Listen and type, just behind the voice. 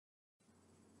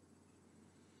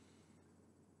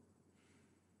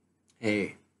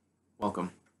Hey, welcome.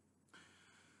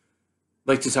 I'd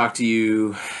like to talk to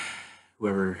you,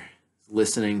 whoever is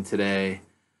listening today,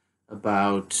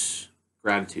 about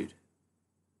gratitude.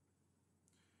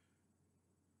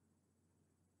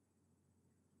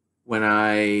 When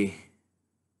I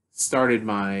started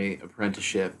my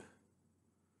apprenticeship,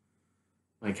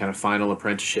 my kind of final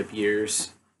apprenticeship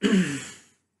years,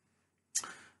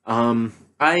 I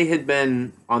had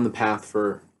been on the path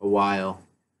for a while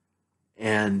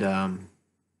and gone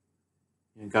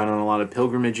on a lot of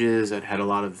pilgrimages. I'd had a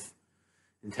lot of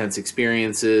intense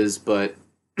experiences, but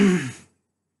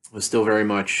was still very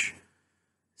much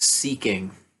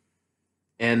seeking.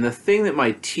 And the thing that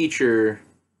my teacher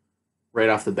right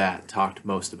off the bat talked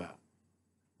most about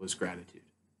was gratitude.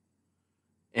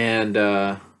 And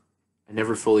I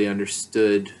never fully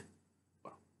understood,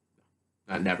 well,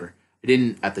 not never, I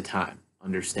didn't at the time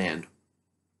understand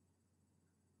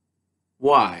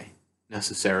why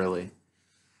necessarily.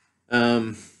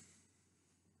 Um,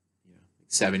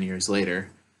 7 years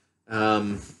later,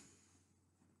 I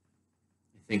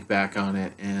think back on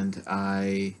it and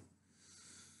I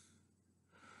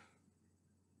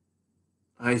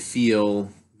feel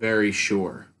very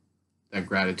sure that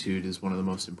gratitude is one of the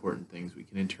most important things we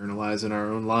can internalize in our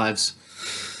own lives.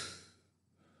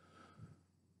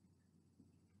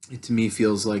 It to me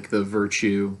feels like the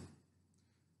virtue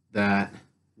that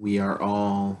we are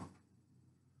all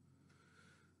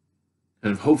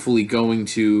kind of hopefully going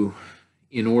to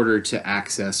in order to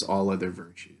access all other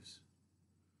virtues.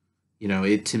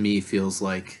 It to me feels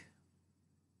like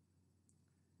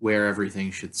where everything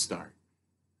should start.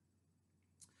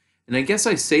 And I guess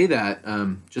I say that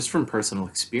just from personal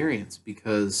experience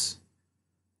because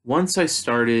once I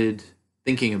started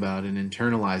thinking about and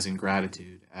internalizing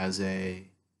gratitude as a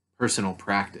personal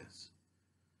practice,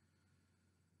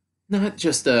 not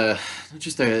just a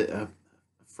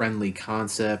friendly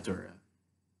concept or a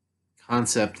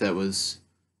concept that was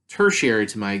tertiary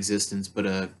to my existence, but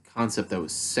a concept that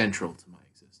was central to my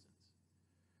existence.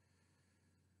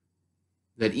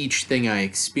 That each thing I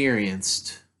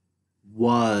experienced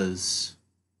was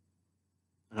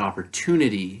an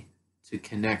opportunity to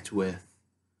connect with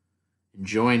and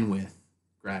join with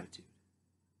gratitude.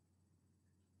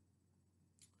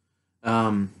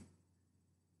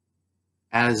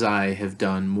 As I have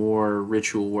done more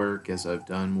ritual work, as I've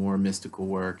done more mystical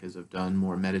work, as I've done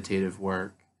more meditative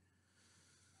work,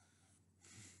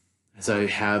 as I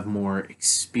have more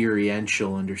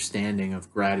experiential understanding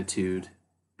of gratitude,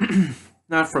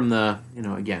 not from the,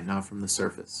 again, not from the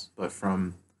surface, but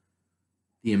from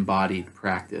the embodied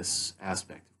practice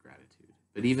aspect of gratitude,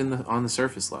 but even on the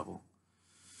surface level,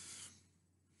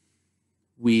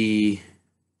 we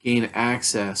gain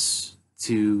access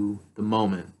to the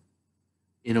moment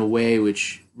in a way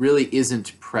which really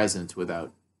isn't present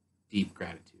without deep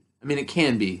gratitude. I mean, it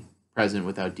can be present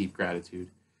without deep gratitude,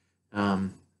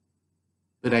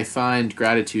 but I find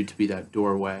gratitude to be that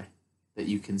doorway that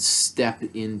you can step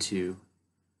into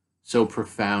so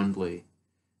profoundly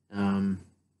in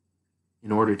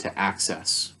order to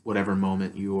access whatever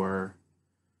moment you are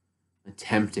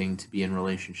attempting to be in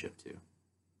relationship to.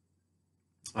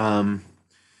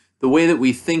 The way that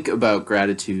we think about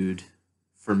gratitude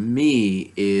for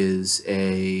me is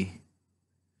it's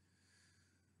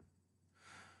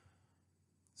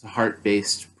a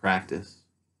heart-based practice.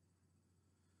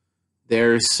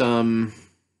 There's some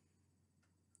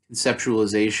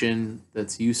conceptualization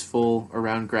that's useful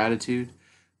around gratitude,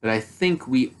 but I think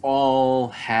we all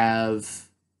have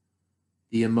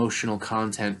the emotional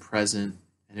content present,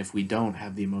 and if we don't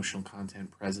have the emotional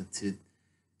content present,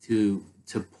 to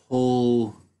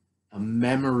pull a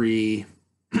memory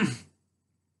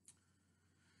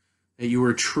that you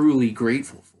were truly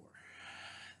grateful for,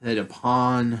 that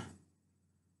upon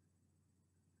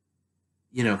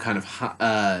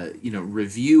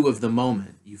review of the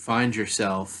moment, you find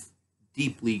yourself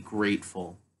deeply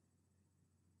grateful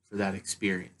for that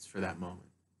experience, for that moment.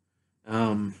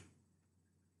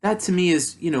 That to me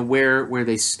is, where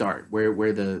they start,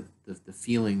 where the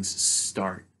feelings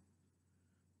start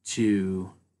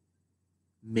to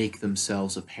make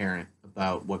themselves apparent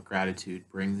about what gratitude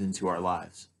brings into our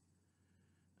lives.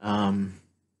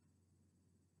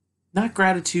 Not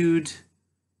gratitude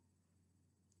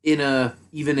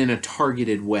even in a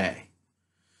targeted way.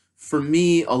 For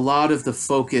me, a lot of the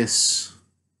focus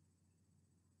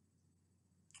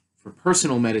for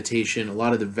personal meditation, a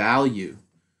lot of the value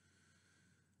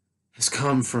has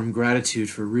come from gratitude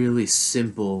for really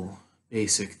simple,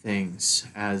 basic things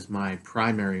as my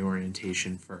primary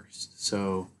orientation first.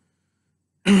 So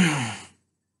I'm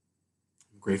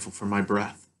grateful for my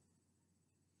breath.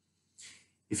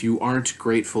 If you aren't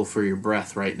grateful for your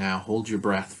breath right now, hold your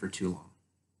breath for too long.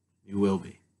 You will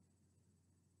be.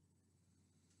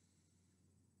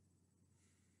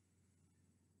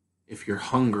 If you're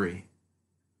hungry,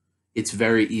 it's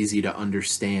very easy to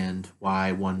understand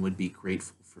why one would be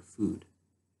grateful for food.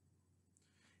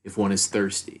 If one is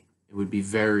thirsty, it would be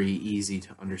very easy to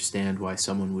understand why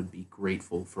someone would be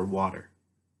grateful for water.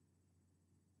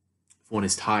 If one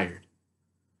is tired,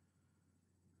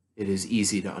 it is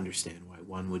easy to understand why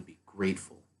one would be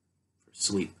grateful for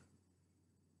sleep.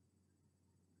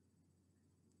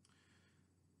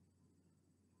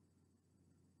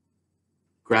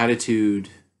 Gratitude,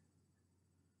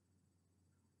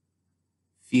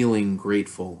 feeling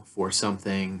grateful for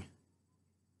something,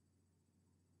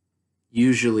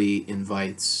 usually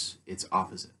invites its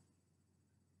opposite.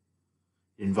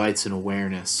 It invites an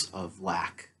awareness of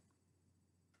lack.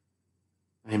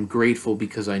 I am grateful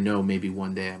because I know maybe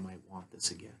one day I might want this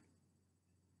again.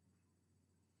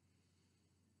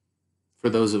 For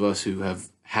those of us who have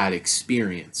had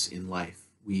experience in life,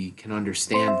 we can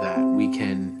understand that. We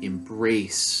can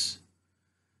embrace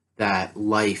that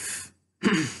life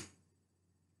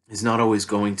is not always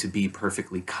going to be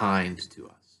perfectly kind to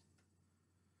us.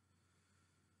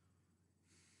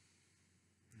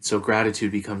 So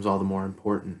gratitude becomes all the more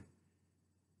important.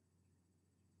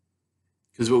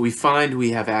 Because what we find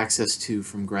we have access to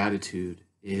from gratitude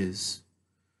is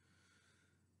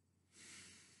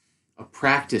a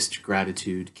practiced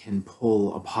gratitude can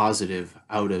pull a positive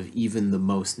out of even the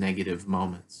most negative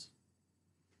moments.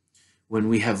 When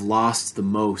we have lost the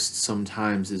most,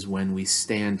 sometimes is when we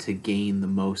stand to gain the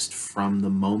most from the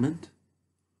moment.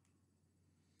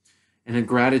 And a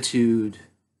gratitude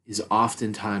is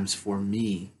oftentimes, for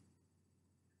me,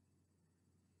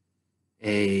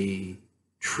 a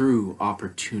true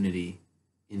opportunity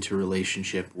into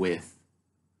relationship with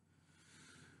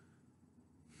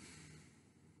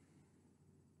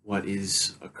what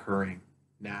is occurring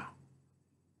now.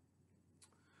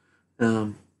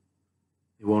 It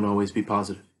won't always be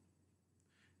positive.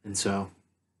 And so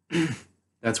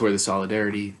that's where the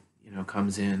solidarity,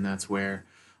 comes in. That's where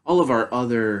all of our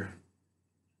other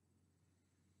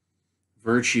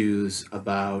virtues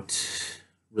about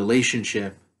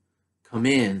relationship come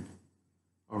in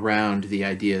around the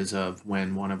ideas of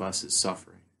when one of us is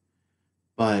suffering.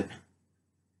 But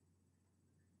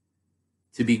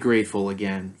to be grateful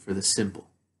again for the simple,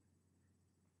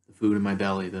 the food in my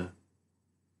belly, the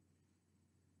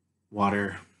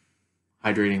water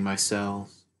hydrating my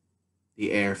cells,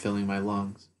 the air filling my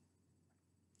lungs,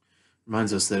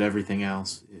 reminds us that everything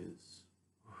else is,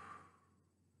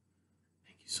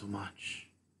 thank you so much.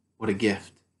 What a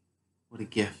gift. What a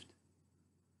gift.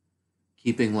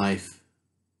 Keeping life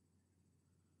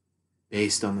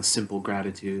based on the simple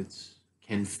gratitudes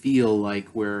can feel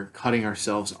like we're cutting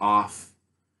ourselves off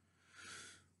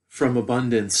from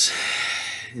abundance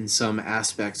in some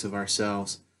aspects of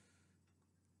ourselves.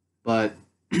 But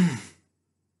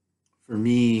for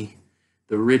me,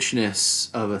 the richness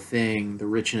of a thing, the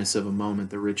richness of a moment,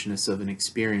 the richness of an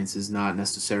experience is not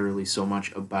necessarily so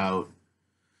much about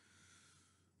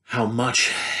how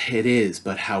much it is,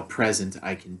 but how present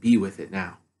I can be with it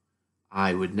now.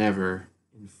 I would never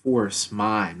enforce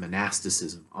my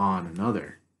monasticism on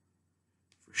another,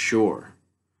 for sure.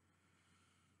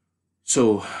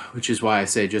 So, which is why I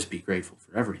say just be grateful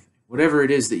for everything. Whatever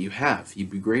it is that you have, you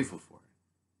be grateful for it.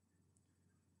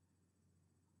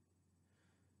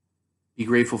 Be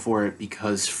grateful for it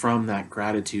because from that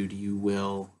gratitude you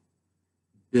will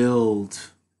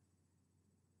build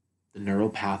the neural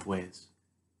pathways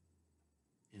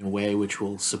in a way which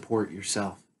will support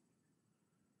yourself.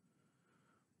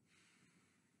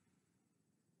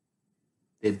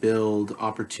 They build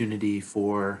opportunity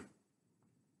for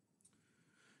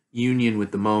union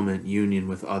with the moment, union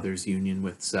with others, union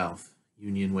with self,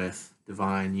 union with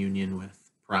divine, union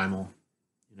with primal,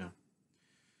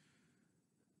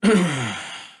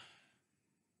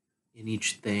 In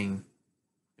each thing,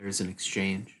 there is an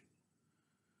exchange.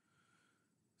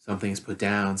 Something's put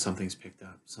down, something's picked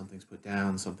up. Something's put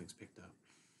down, something's picked up.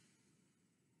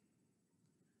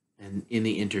 And in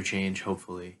the interchange,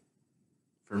 hopefully,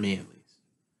 for me at least,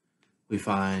 we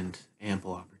find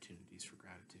ample opportunities for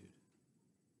gratitude.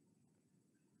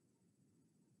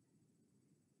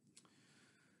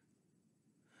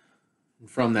 And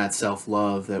from that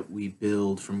self-love that we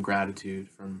build from gratitude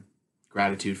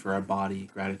for our body,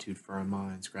 gratitude for our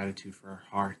minds, gratitude for our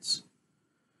hearts,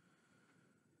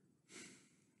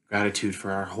 gratitude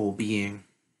for our whole being,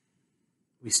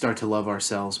 we start to love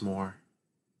ourselves more.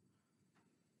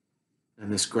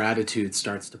 And this gratitude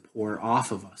starts to pour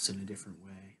off of us in a different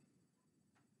way.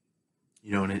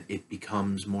 and it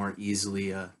becomes more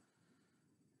easily a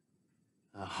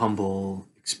humble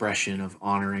expression of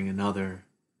honoring another,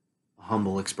 a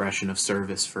humble expression of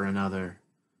service for another,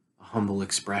 a humble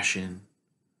expression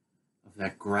of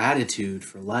that gratitude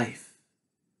for life.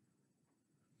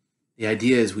 The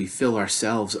idea is we fill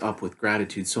ourselves up with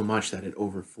gratitude so much that it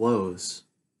overflows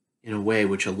in a way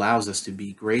which allows us to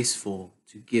be graceful,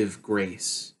 to give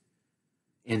grace,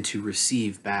 and to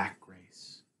receive back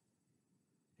grace,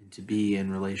 and to be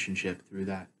in relationship through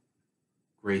that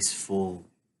graceful,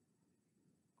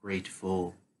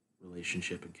 grateful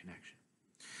relationship and connection.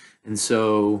 And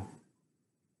so,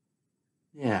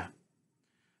 yeah,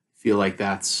 I feel like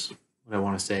that's what I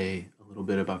want to say a little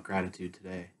bit about gratitude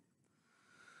today.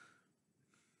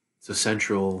 It's a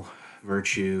central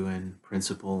virtue and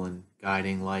principle and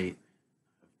guiding light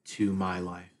to my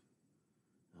life.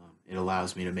 It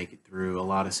allows me to make it through a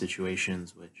lot of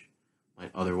situations which might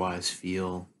otherwise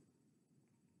feel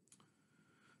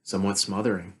somewhat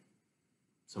smothering,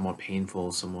 somewhat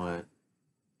painful, somewhat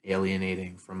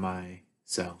alienating from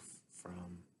myself,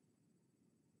 from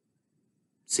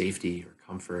safety or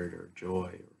comfort or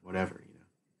joy or whatever.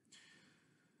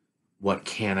 What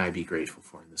can I be grateful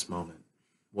for in this moment?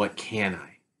 What can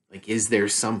I? Is there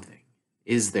something?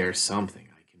 Is there something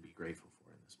I can be grateful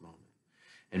for in this moment?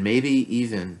 And maybe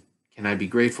even, can I be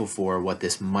grateful for what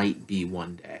this might be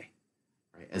one day,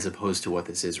 right? As opposed to what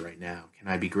this is right now. Can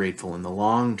I be grateful in the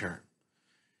long term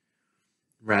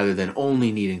rather than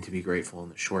only needing to be grateful in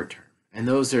the short term? And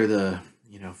those are the,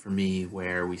 for me,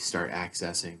 where we start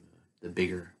accessing the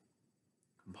bigger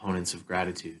components of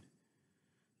gratitude.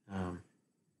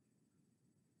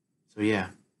 So yeah,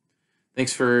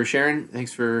 thanks for sharing.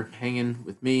 Thanks for hanging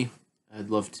with me. I'd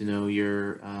love to know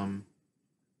your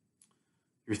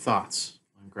thoughts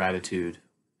on gratitude.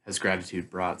 Has gratitude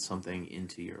brought something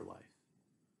into your life?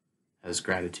 Has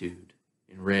gratitude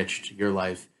enriched your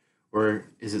life? Or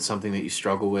is it something that you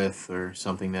struggle with, or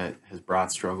something that has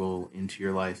brought struggle into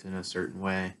your life in a certain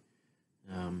way?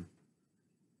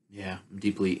 Yeah, I'm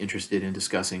deeply interested in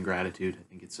discussing gratitude. I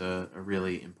think it's a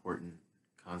really important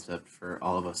concept for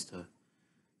all of us to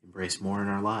embrace more in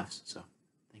our lives. So